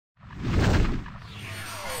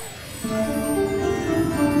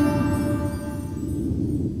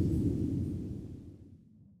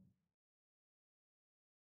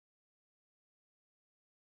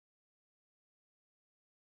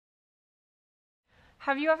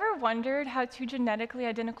Have you ever wondered how two genetically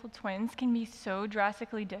identical twins can be so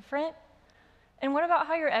drastically different? And what about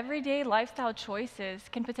how your everyday lifestyle choices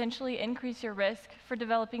can potentially increase your risk for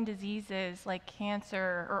developing diseases like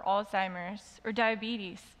cancer or Alzheimer's or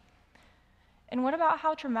diabetes? And what about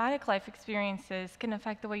how traumatic life experiences can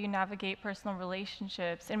affect the way you navigate personal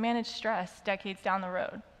relationships and manage stress decades down the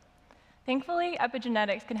road? Thankfully,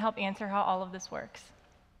 epigenetics can help answer how all of this works.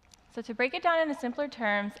 So to break it down into simpler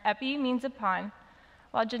terms, epi means upon,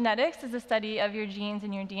 while genetics is the study of your genes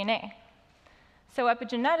and your DNA. So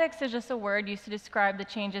epigenetics is just a word used to describe the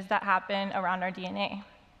changes that happen around our DNA.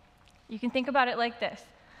 You can think about it like this.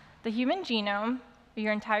 The human genome,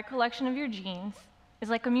 your entire collection of your genes, is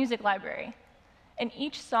like a music library. And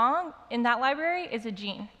each song in that library is a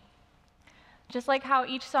gene. Just like how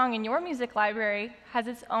each song in your music library has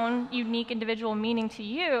its own unique individual meaning to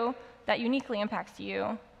you that uniquely impacts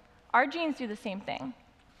you, our genes do the same thing.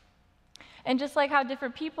 And just like how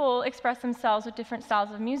different people express themselves with different styles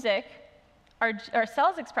of music, our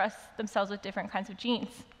cells express themselves with different kinds of genes.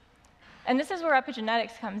 And this is where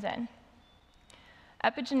epigenetics comes in.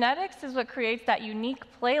 Epigenetics is what creates that unique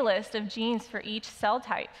playlist of genes for each cell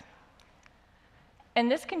type. And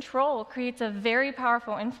this control creates a very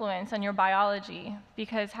powerful influence on your biology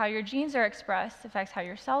because how your genes are expressed affects how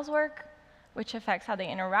your cells work, which affects how they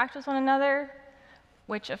interact with one another,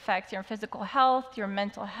 which affects your physical health, your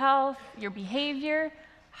mental health, your behavior,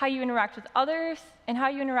 how you interact with others, and how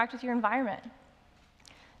you interact with your environment.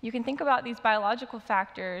 You can think about these biological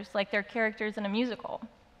factors like they're characters in a musical.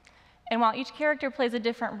 And while each character plays a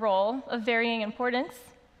different role of varying importance,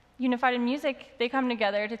 unified in music, they come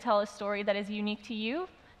together to tell a story that is unique to you,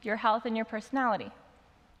 your health, and your personality.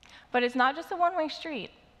 But it's not just a one-way street.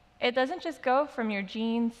 It doesn't just go from your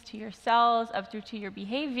genes to your cells up through to your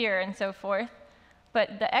behavior and so forth,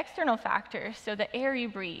 but the external factors, so the air you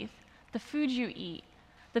breathe, the food you eat,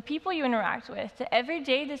 the people you interact with, the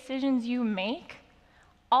everyday decisions you make,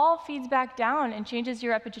 all feeds back down and changes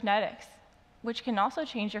your epigenetics, which can also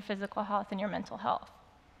change your physical health and your mental health.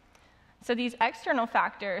 So these external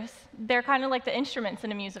factors, they're kind of like the instruments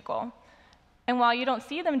in a musical. And while you don't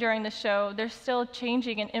see them during the show, they're still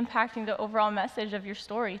changing and impacting the overall message of your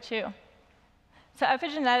story, too. So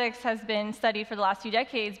epigenetics has been studied for the last few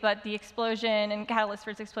decades, but the explosion and catalyst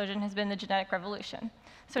for its explosion has been the genetic revolution.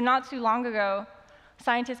 So not too long ago,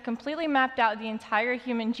 scientists completely mapped out the entire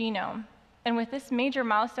human genome. And with this major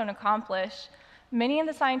milestone accomplished, many in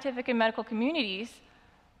the scientific and medical communities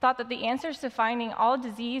thought that the answers to finding all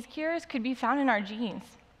disease cures could be found in our genes.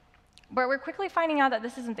 But we're quickly finding out that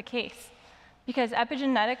this isn't the case, because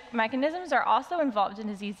epigenetic mechanisms are also involved in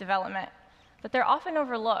disease development, but they're often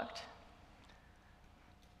overlooked.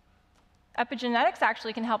 Epigenetics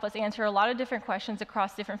actually can help us answer a lot of different questions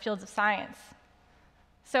across different fields of science.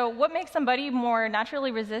 So what makes somebody more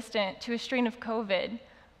naturally resistant to a strain of COVID,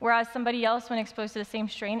 whereas somebody else, when exposed to the same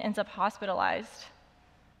strain, ends up hospitalized?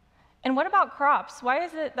 And what about crops? Why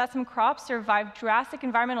is it that some crops survive drastic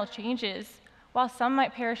environmental changes while some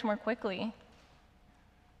might perish more quickly?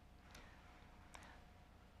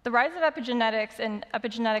 The rise of epigenetics and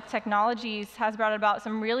epigenetic technologies has brought about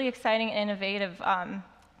some really exciting and innovative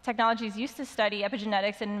technologies used to study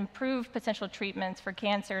epigenetics and improve potential treatments for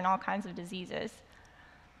cancer and all kinds of diseases.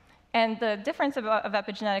 And the difference of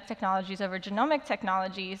epigenetic technologies over genomic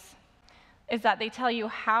technologies is that they tell you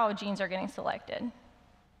how genes are getting selected.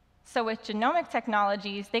 So with genomic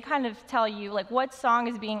technologies, they kind of tell you like what song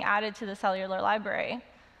is being added to the cellular library.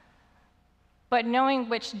 But knowing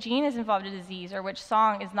which gene is involved in disease or which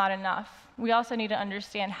song is not enough. We also need to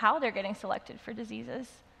understand how they're getting selected for diseases.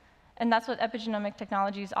 And that's what epigenomic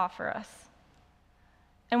technologies offer us.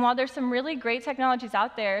 And while there's some really great technologies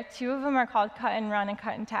out there, two of them are called cut and run and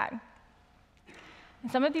cut and tag.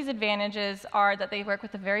 And some of these advantages are that they work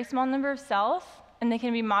with a very small number of cells, and they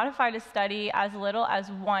can be modified to study as little as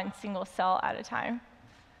one single cell at a time.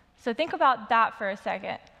 So think about that for a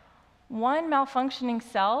second. One malfunctioning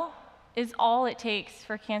cell is all it takes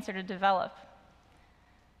for cancer to develop.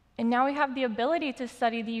 And now we have the ability to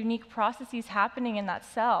study the unique processes happening in that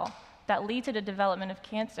cell that lead to the development of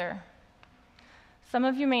cancer. Some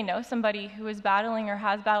of you may know somebody who is battling or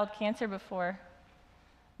has battled cancer before.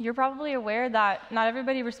 You're probably aware that not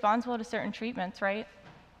everybody responds well to certain treatments, right?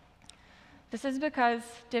 This is because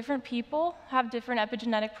different people have different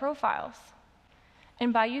epigenetic profiles.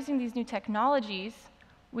 And by using these new technologies,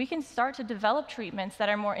 we can start to develop treatments that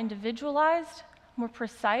are more individualized, more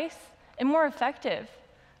precise, and more effective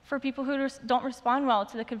for people who don't respond well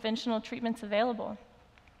to the conventional treatments available.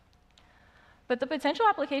 But the potential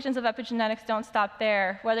applications of epigenetics don't stop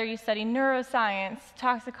there. Whether you study neuroscience,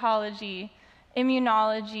 toxicology,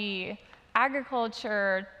 immunology,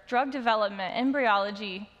 agriculture, drug development,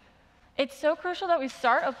 embryology. It's so crucial that we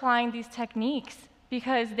start applying these techniques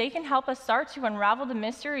because they can help us start to unravel the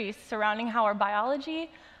mysteries surrounding how our biology,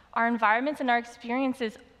 our environments, and our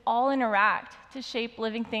experiences all interact to shape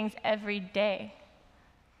living things every day.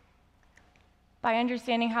 By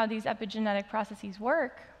understanding how these epigenetic processes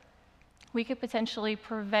work, we could potentially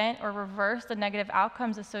prevent or reverse the negative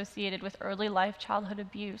outcomes associated with early life childhood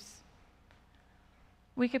abuse.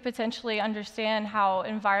 We could potentially understand how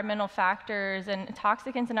environmental factors and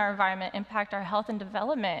toxicants in our environment impact our health and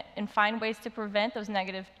development and find ways to prevent those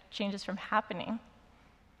negative changes from happening.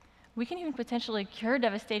 We can even potentially cure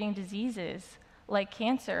devastating diseases like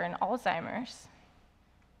cancer and Alzheimer's.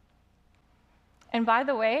 And by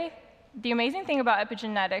the way, the amazing thing about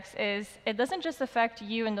epigenetics is it doesn't just affect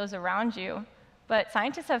you and those around you, but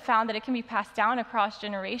scientists have found that it can be passed down across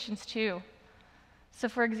generations too. So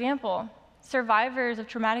for example, survivors of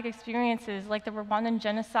traumatic experiences like the Rwandan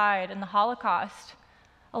genocide and the Holocaust,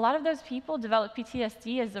 a lot of those people develop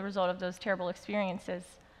PTSD as a result of those terrible experiences.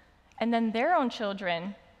 And then their own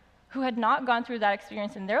children, who had not gone through that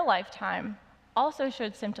experience in their lifetime, also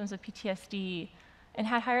showed symptoms of PTSD and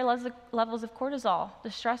had higher levels of cortisol, the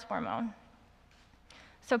stress hormone.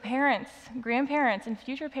 So parents, grandparents, and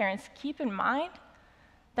future parents, keep in mind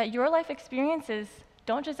that your life experiences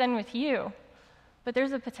don't just end with you, but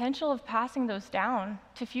there's a potential of passing those down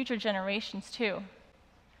to future generations too.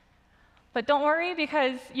 But don't worry,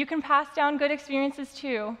 because you can pass down good experiences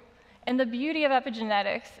too. And the beauty of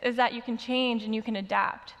epigenetics is that you can change and you can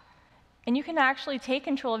adapt. And you can actually take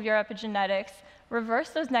control of your epigenetics,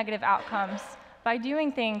 reverse those negative outcomes by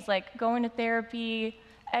doing things like going to therapy,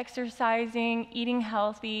 exercising, eating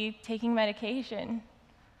healthy, taking medication.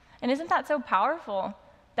 And isn't that so powerful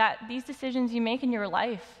that these decisions you make in your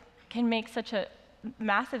life can make such a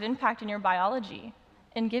massive impact in your biology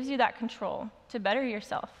and gives you that control to better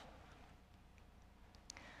yourself?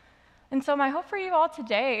 And so my hope for you all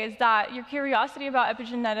today is that your curiosity about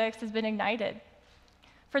epigenetics has been ignited.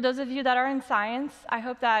 For those of you that are in science, I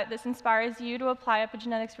hope that this inspires you to apply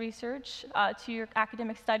epigenetics research to your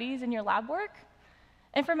academic studies and your lab work.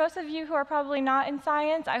 And for most of you who are probably not in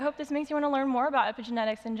science, I hope this makes you want to learn more about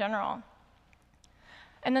epigenetics in general.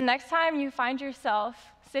 And the next time you find yourself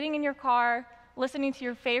sitting in your car, listening to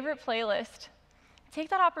your favorite playlist, take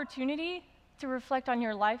that opportunity to reflect on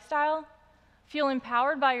your lifestyle, feel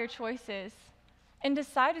empowered by your choices, and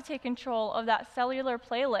decide to take control of that cellular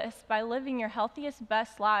playlist by living your healthiest,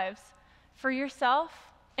 best lives for yourself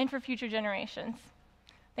and for future generations.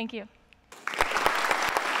 Thank you.